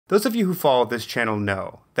Those of you who follow this channel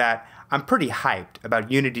know that I'm pretty hyped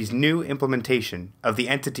about Unity's new implementation of the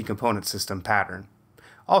Entity Component System pattern,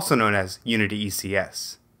 also known as Unity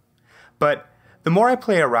ECS. But the more I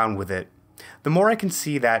play around with it, the more I can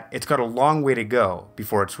see that it's got a long way to go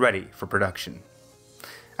before it's ready for production.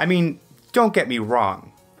 I mean, don't get me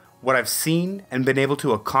wrong, what I've seen and been able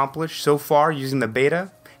to accomplish so far using the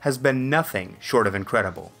beta has been nothing short of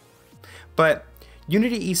incredible. But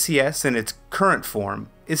Unity ECS in its current form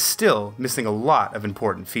is still missing a lot of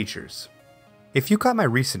important features. If you caught my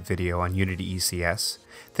recent video on Unity ECS,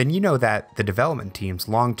 then you know that the development team's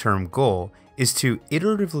long-term goal is to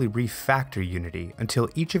iteratively refactor Unity until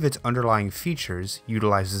each of its underlying features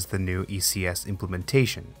utilizes the new ECS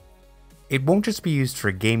implementation. It won't just be used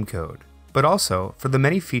for game code, but also for the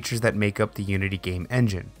many features that make up the Unity game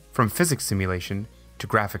engine, from physics simulation to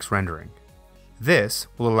graphics rendering. This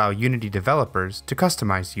will allow Unity developers to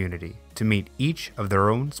customize Unity to meet each of their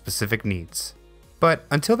own specific needs. But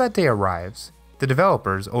until that day arrives, the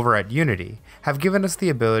developers over at Unity have given us the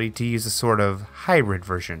ability to use a sort of hybrid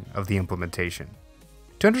version of the implementation.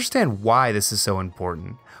 To understand why this is so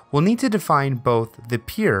important, we'll need to define both the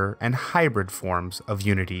pure and hybrid forms of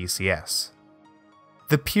Unity ECS.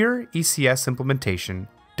 The pure ECS implementation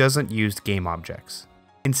doesn't use game objects.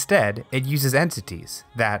 Instead, it uses entities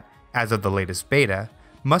that, as of the latest beta,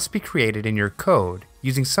 must be created in your code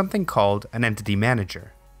using something called an entity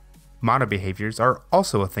manager. Mono behaviors are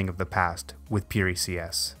also a thing of the past with pure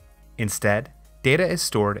ECS. Instead, data is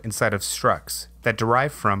stored inside of structs that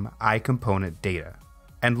derive from iComponent data,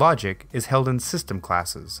 and logic is held in system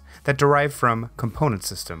classes that derive from component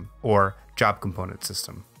system or job component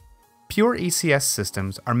system. Pure ECS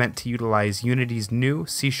systems are meant to utilize Unity's new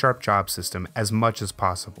C# job system as much as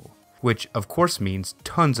possible, which of course means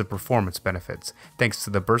tons of performance benefits thanks to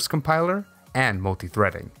the burst compiler and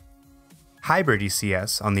multi-threading. Hybrid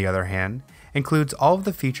ECS, on the other hand, includes all of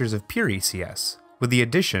the features of pure ECS, with the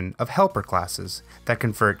addition of helper classes that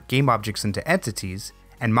convert game objects into entities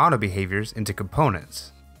and mono behaviors into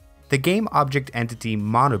components. The game object entity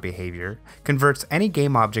mono behavior converts any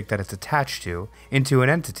game object that it's attached to into an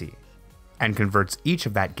entity, and converts each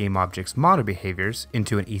of that game object's mono behaviors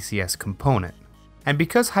into an ECS component. And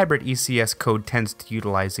because hybrid ECS code tends to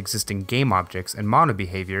utilize existing game objects and mono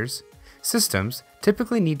behaviors, systems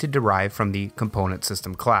typically need to derive from the component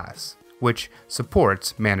system class, which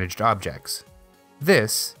supports managed objects.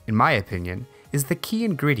 This, in my opinion, is the key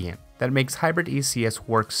ingredient that makes hybrid ECS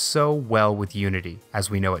work so well with Unity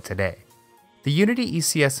as we know it today. The Unity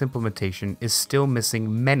ECS implementation is still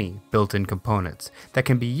missing many built-in components that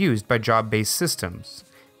can be used by job-based systems,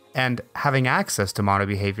 and having access to mono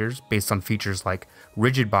behaviors based on features like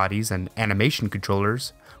rigid bodies and animation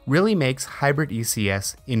controllers really makes hybrid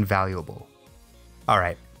ECS invaluable.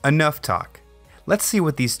 Alright, enough talk. Let's see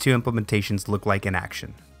what these two implementations look like in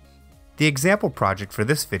action. The example project for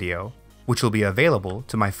this video, which will be available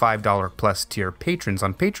to my $5 plus tier patrons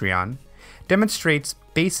on Patreon, demonstrates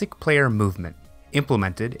basic player movement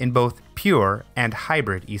implemented in both pure and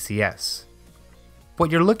hybrid ECS.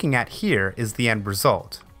 What you're looking at here is the end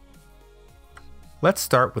result. Let's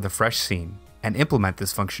start with a fresh scene and implement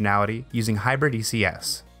this functionality using hybrid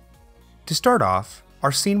ECS. To start off,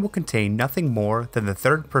 our scene will contain nothing more than the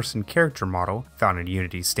third-person character model found in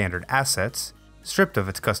Unity's standard assets, stripped of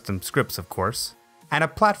its custom scripts of course, and a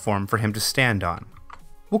platform for him to stand on.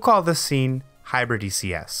 We'll call this scene hybrid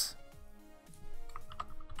ECS.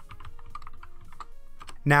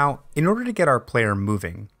 Now, in order to get our player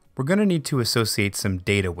moving, we're going to need to associate some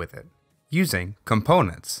data with it, using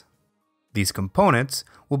components. These components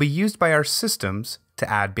will be used by our systems to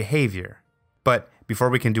add behavior. But before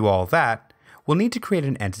we can do all that, we'll need to create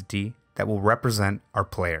an entity that will represent our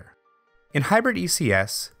player. In hybrid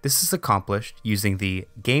ECS, this is accomplished using the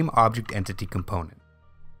GameObjectEntity component.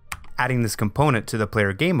 Adding this component to the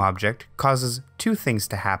player GameObject causes two things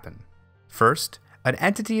to happen. First, an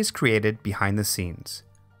entity is created behind the scenes,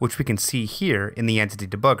 which we can see here in the entity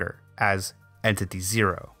debugger as entity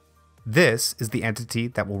 0. This is the entity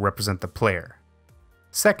that will represent the player.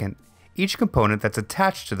 Second, each component that's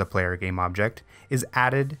attached to the player GameObject is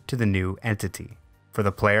added to the new entity. For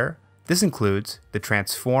the player, this includes the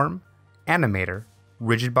transform, animator,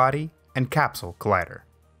 rigid body, and capsule collider.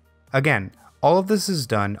 Again, all of this is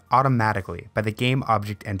done automatically by the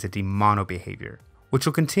GameObjectEntity mono behavior, which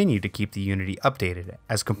will continue to keep the Unity updated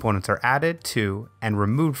as components are added to and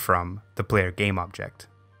removed from the player GameObject.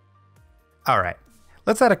 Alright,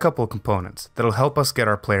 let's add a couple of components that'll help us get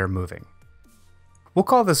our player moving. We'll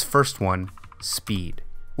call this first one speed,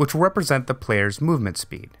 which will represent the player's movement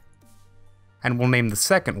speed. And we'll name the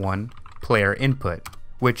second one player input,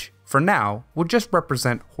 which, for now, will just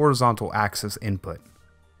represent horizontal axis input.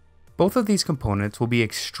 Both of these components will be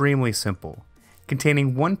extremely simple,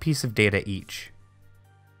 containing one piece of data each.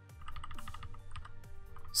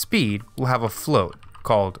 Speed will have a float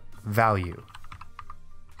called value,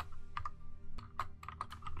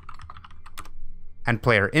 and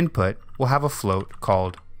player input will have a float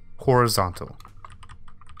called horizontal.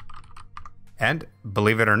 And,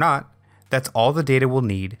 believe it or not, that's all the data we'll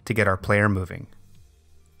need to get our player moving.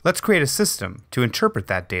 Let's create a system to interpret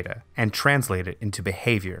that data and translate it into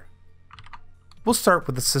behavior. We'll start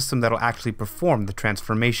with a system that'll actually perform the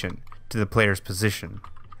transformation to the player's position,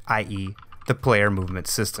 i.e., the player movement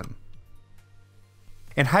system.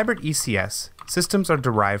 In Hybrid ECS, systems are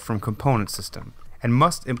derived from component system and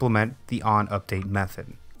must implement the onUpdate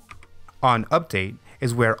method. OnUpdate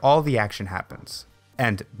is where all the action happens,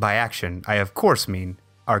 and by action I of course mean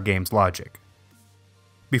our game's logic.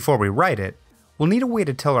 Before we write it, we'll need a way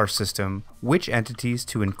to tell our system which entities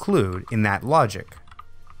to include in that logic.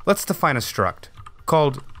 Let's define a struct,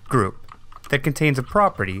 called group, that contains a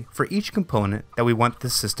property for each component that we want the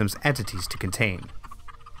system's entities to contain.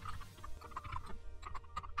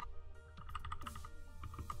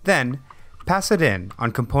 Then, pass it in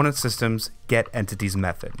on component system's getEntities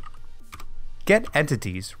method.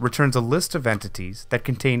 GetEntities returns a list of entities that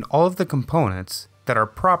contain all of the components that are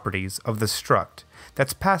properties of the struct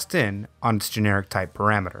that's passed in on its generic type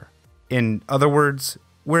parameter. In other words,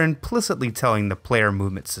 we're implicitly telling the player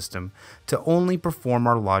movement system to only perform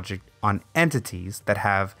our logic on entities that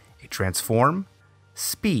have a transform,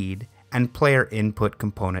 speed, and player input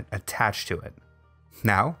component attached to it.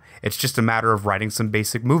 Now, it's just a matter of writing some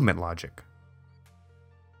basic movement logic.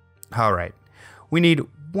 Alright, we need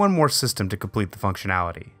one more system to complete the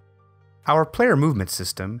functionality. Our player movement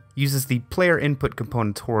system uses the player input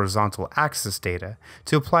component's horizontal axis data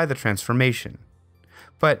to apply the transformation.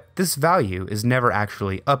 But this value is never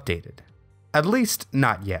actually updated. At least,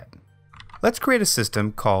 not yet. Let's create a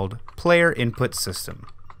system called Player Input System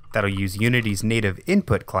that'll use Unity's native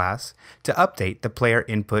input class to update the player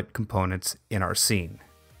input components in our scene.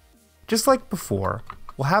 Just like before,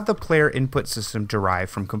 we'll have the player input system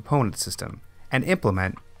derived from component system and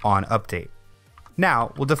implement onUpdate.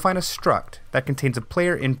 Now, we'll define a struct that contains a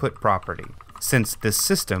player input property, since this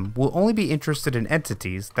system will only be interested in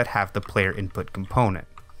entities that have the player input component.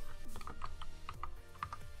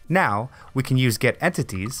 Now, we can use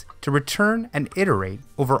getEntities to return and iterate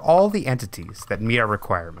over all the entities that meet our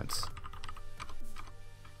requirements.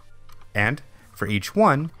 And, for each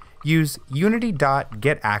one, use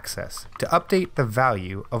unity.getAccess to update the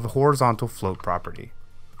value of the horizontal float property.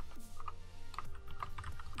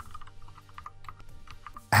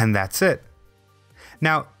 And that's it.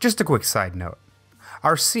 Now, just a quick side note.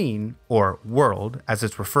 Our scene, or world as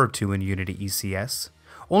it's referred to in Unity ECS,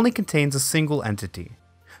 only contains a single entity,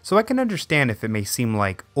 so I can understand if it may seem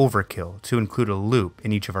like overkill to include a loop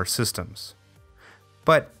in each of our systems.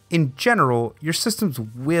 But in general, your systems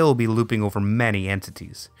will be looping over many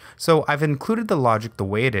entities, so I've included the logic the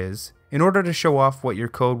way it is in order to show off what your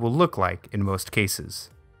code will look like in most cases.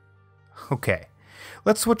 Okay,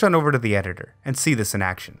 let's switch on over to the editor and see this in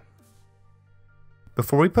action.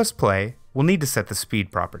 Before we press play, we'll need to set the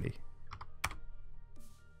speed property.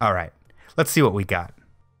 Alright, let's see what we got.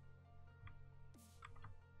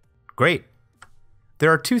 Great!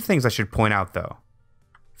 There are two things I should point out though.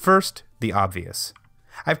 First, the obvious.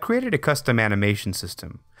 I've created a custom animation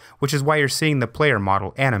system, which is why you're seeing the player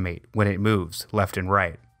model animate when it moves left and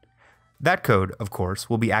right. That code, of course,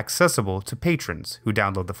 will be accessible to patrons who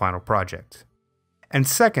download the final project. And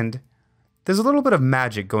second, there's a little bit of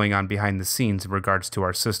magic going on behind the scenes in regards to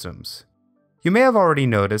our systems. You may have already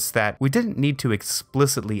noticed that we didn't need to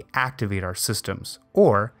explicitly activate our systems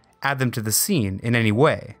or add them to the scene in any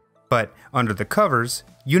way. But under the covers,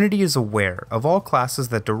 Unity is aware of all classes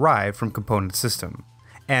that derive from component system,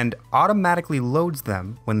 and automatically loads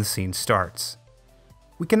them when the scene starts.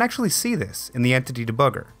 We can actually see this in the entity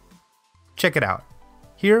debugger. Check it out.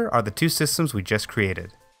 Here are the two systems we just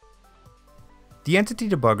created. The entity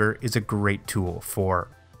debugger is a great tool for,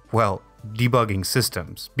 well, debugging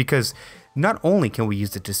systems, because not only can we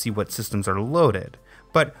use it to see what systems are loaded,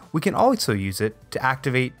 but we can also use it to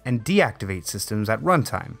activate and deactivate systems at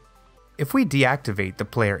runtime. If we deactivate the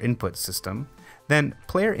player input system, then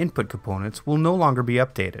player input components will no longer be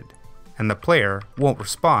updated, and the player won't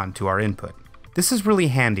respond to our input. This is really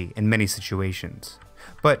handy in many situations,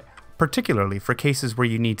 but particularly for cases where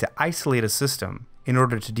you need to isolate a system in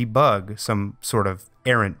order to debug some sort of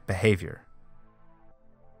errant behavior.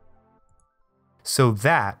 So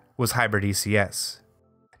that was Hybrid ECS.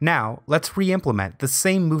 Now, let's re-implement the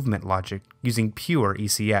same movement logic using pure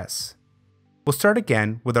ECS. We'll start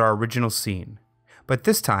again with our original scene, but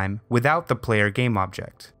this time without the player game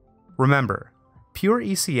object. Remember, pure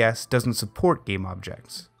ECS doesn't support game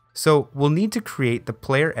objects, so we'll need to create the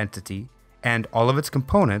player entity and all of its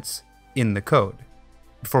components in the code.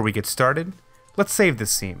 Before we get started, let's save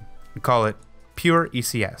this scene and call it pure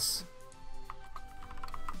ECS.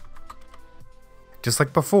 Just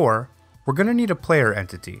like before, we're going to need a player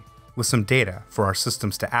entity with some data for our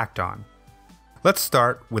systems to act on. Let's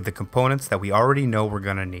start with the components that we already know we're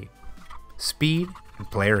going to need: speed and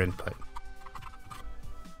player input.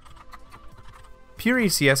 Pure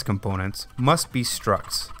ECS components must be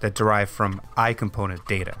structs that derive from iComponent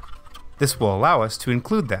data. This will allow us to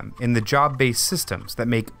include them in the job-based systems that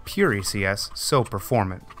make pure ECS so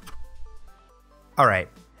performant. Alright,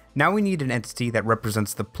 now we need an entity that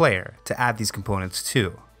represents the player to add these components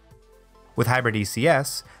to. With Hybrid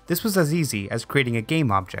ECS, this was as easy as creating a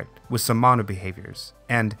game object with some mono behaviors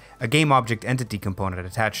and a game object entity component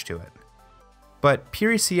attached to it. But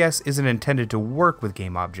pure ECS isn't intended to work with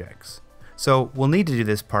game objects, so we'll need to do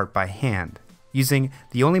this part by hand, using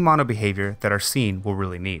the only mono behavior that our scene will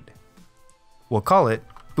really need. We'll call it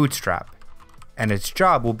Bootstrap, and its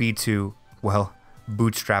job will be to, well,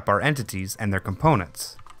 bootstrap our entities and their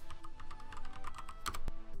components.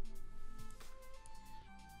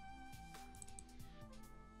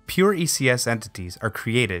 Pure ECS entities are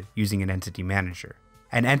created using an entity manager,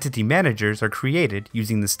 and entity managers are created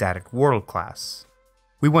using the static world class.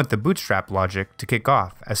 We want the bootstrap logic to kick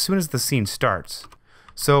off as soon as the scene starts,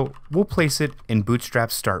 so we'll place it in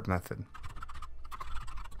bootstrap start method.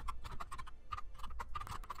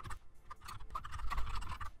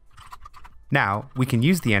 Now, we can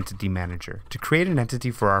use the entity manager to create an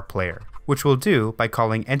entity for our player, which we'll do by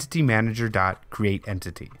calling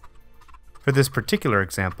entitymanager.createEntity. For this particular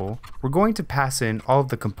example, we're going to pass in all of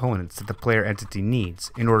the components that the player entity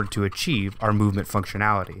needs in order to achieve our movement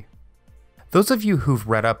functionality. Those of you who've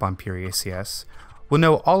read up on pure ECS will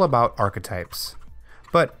know all about archetypes,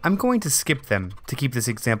 but I'm going to skip them to keep this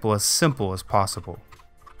example as simple as possible.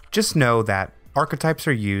 Just know that archetypes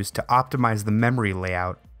are used to optimize the memory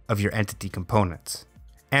layout of your entity components,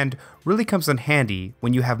 and really comes in handy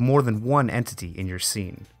when you have more than one entity in your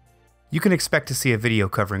scene. You can expect to see a video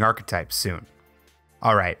covering archetypes soon.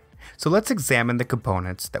 Alright, so let's examine the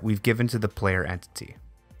components that we've given to the player entity.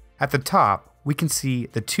 At the top, we can see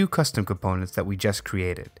the two custom components that we just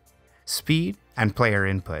created: speed and player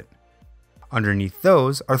input. Underneath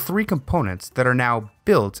those are three components that are now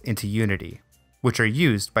built into Unity, which are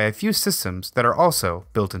used by a few systems that are also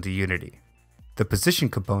built into Unity. The position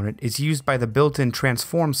component is used by the built-in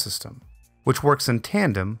transform system, which works in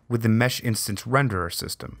tandem with the mesh instance renderer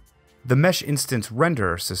system. The mesh instance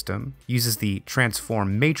renderer system uses the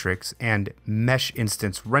transform matrix and mesh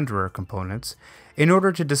instance renderer components in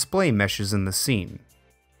order to display meshes in the scene.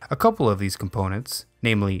 A couple of these components,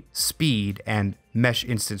 namely speed and mesh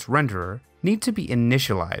instance renderer, need to be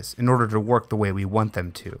initialized in order to work the way we want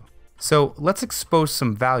them to. So let's expose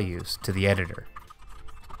some values to the editor.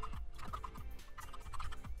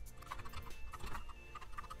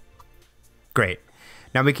 Great.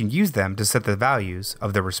 Now we can use them to set the values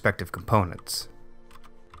of their respective components.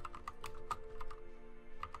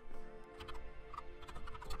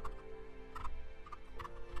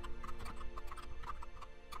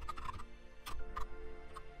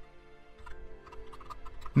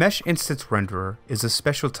 Mesh Instance Renderer is a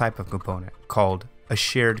special type of component called a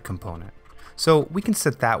shared component, so we can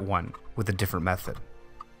set that one with a different method.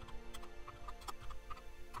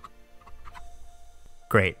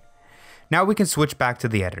 Great. Now we can switch back to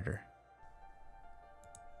the editor.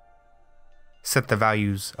 Set the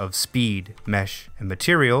values of speed, mesh, and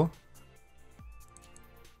material.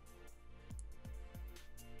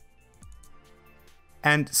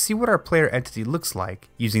 And see what our player entity looks like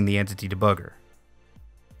using the entity debugger.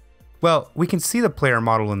 Well, we can see the player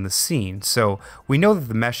model in the scene, so we know that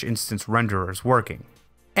the mesh instance renderer is working.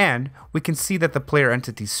 And we can see that the player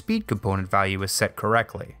entity's speed component value is set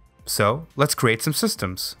correctly. So let's create some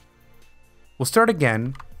systems. We'll start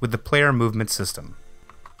again with the player movement system.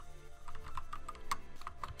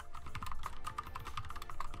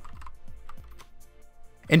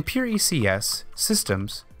 In pure ECS,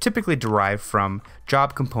 systems typically derive from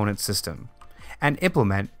job component system and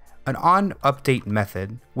implement an onUpdate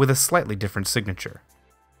method with a slightly different signature.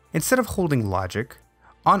 Instead of holding logic,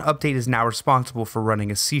 onUpdate is now responsible for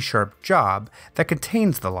running a C# job that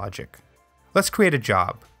contains the logic. Let's create a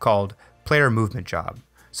job called player movement job,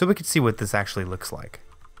 so we can see what this actually looks like.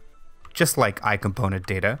 Just like iComponent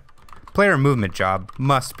data, player movement job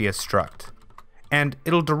must be a struct. and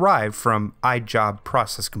it'll derive from iJob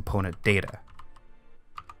process component data.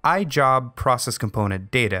 iJob process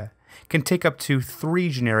component data can take up to 3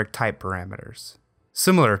 generic type parameters.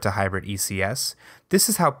 Similar to hybrid ECS, this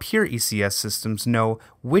is how pure ECS systems know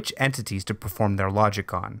which entities to perform their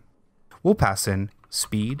logic on. We'll pass in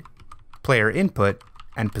speed, player input,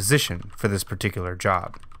 and position for this particular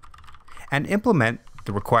job, and implement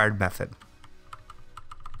the required method.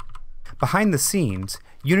 Behind the scenes,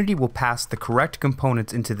 Unity will pass the correct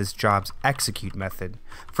components into this job's execute method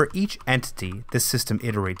for each entity this system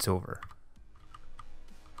iterates over.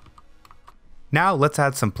 Now let's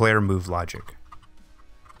add some player move logic.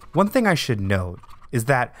 One thing I should note is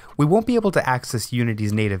that we won't be able to access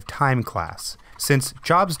Unity's native time class since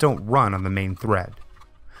jobs don't run on the main thread,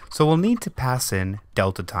 so we'll need to pass in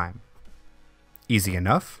delta time. Easy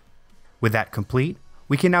enough. With that complete,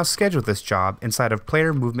 we can now schedule this job inside of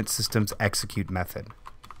player movement system's execute method.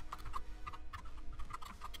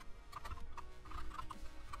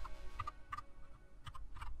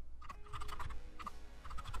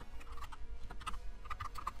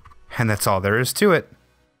 And that's all there is to it.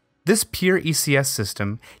 This pure ECS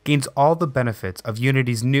system gains all the benefits of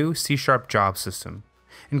Unity's new C# job system,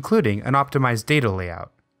 including an optimized data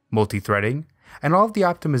layout, multi-threading, and all of the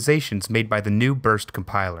optimizations made by the new Burst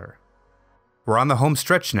compiler. We're on the home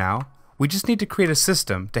stretch now. We just need to create a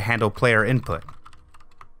system to handle player input.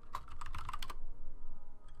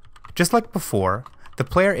 Just like before, the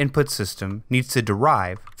player input system needs to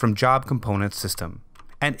derive from job component system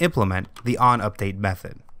and implement the onUpdate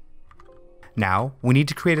method. Now, we need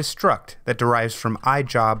to create a struct that derives from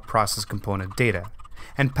iJob process component data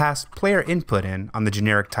and pass player input in on the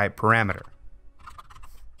generic type parameter.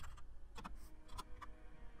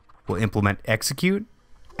 We'll implement execute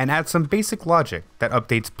and add some basic logic that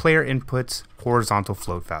updates player input's horizontal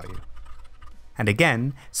float value. And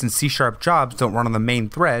again, since C# jobs don't run on the main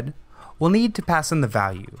thread, we'll need to pass in the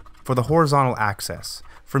value for the horizontal access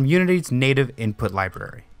from Unity's native input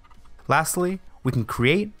library. Lastly, we can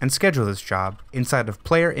create and schedule this job inside of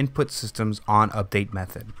player input system's onUpdate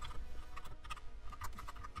method.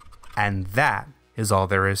 And that is all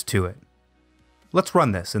there is to it. Let's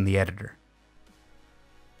run this in the editor.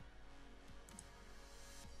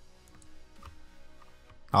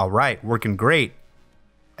 Alright, working great.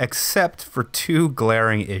 Except for 2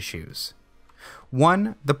 glaring issues.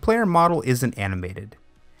 1, the player model isn't animated.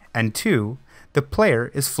 And 2, the player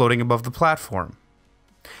is floating above the platform.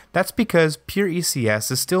 That's because pure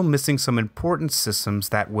ECS is still missing some important systems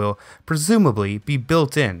that will presumably be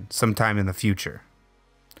built in sometime in the future.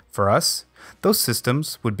 For us, those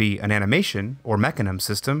systems would be an animation or mechanism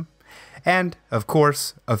system, and, of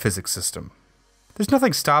course, a physics system. There's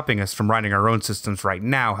nothing stopping us from writing our own systems right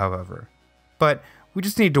now, however, but we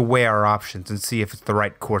just need to weigh our options and see if it's the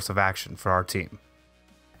right course of action for our team.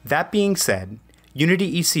 That being said,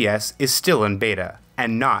 Unity ECS is still in beta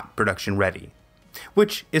and not production ready,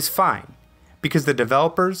 which is fine, because the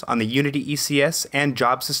developers on the Unity ECS and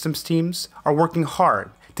job systems teams are working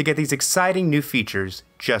hard to get these exciting new features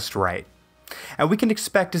just right. And we can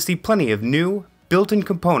expect to see plenty of new, built-in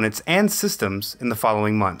components and systems in the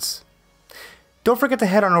following months. Don't forget to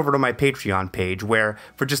head on over to my Patreon page where,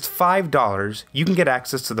 for just $5, you can get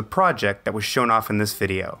access to the project that was shown off in this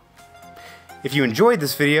video. If you enjoyed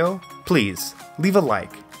this video, please leave a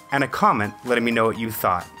like and a comment letting me know what you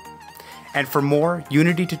thought. And for more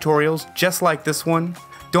Unity tutorials just like this one,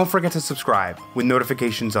 don't forget to subscribe with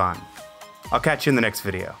notifications on. I'll catch you in the next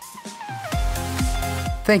video.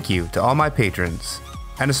 Thank you to all my patrons,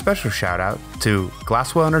 and a special shout out to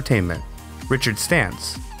Glasswell Entertainment, Richard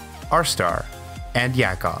Stantz, R-Star, and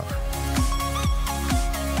Yakov.